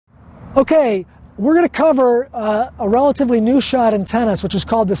Okay, we're going to cover a relatively new shot in tennis, which is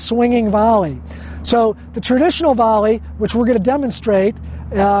called the swinging volley. So the traditional volley, which we're going to demonstrate,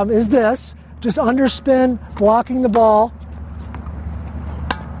 is this. Just underspin, blocking the ball.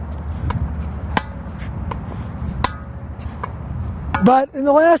 But in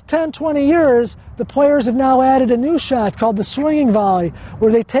the last 10, 20 years, the players have now added a new shot called the swinging volley,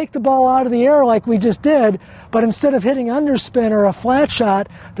 where they take the ball out of the air like we just did, but instead of hitting underspin or a flat shot,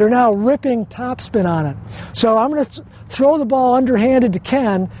 they're now ripping topspin on it. So I'm going to throw the ball underhanded to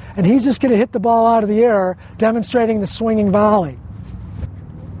Ken, and he's just going to hit the ball out of the air, demonstrating the swinging volley.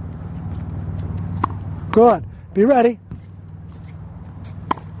 Good. Be ready.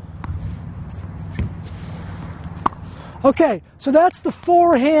 Okay, so that's the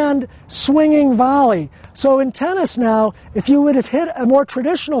forehand swinging volley. So in tennis now, if you would have hit a more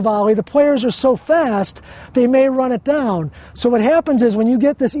traditional volley, the players are so fast, they may run it down. So what happens is when you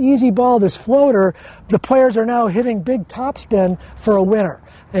get this easy ball, this floater, the players are now hitting big topspin for a winner.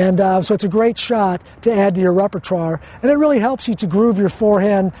 And so it's a great shot to add to your repertoire. And it really helps you to groove your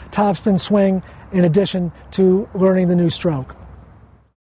forehand topspin swing in addition to learning the new stroke.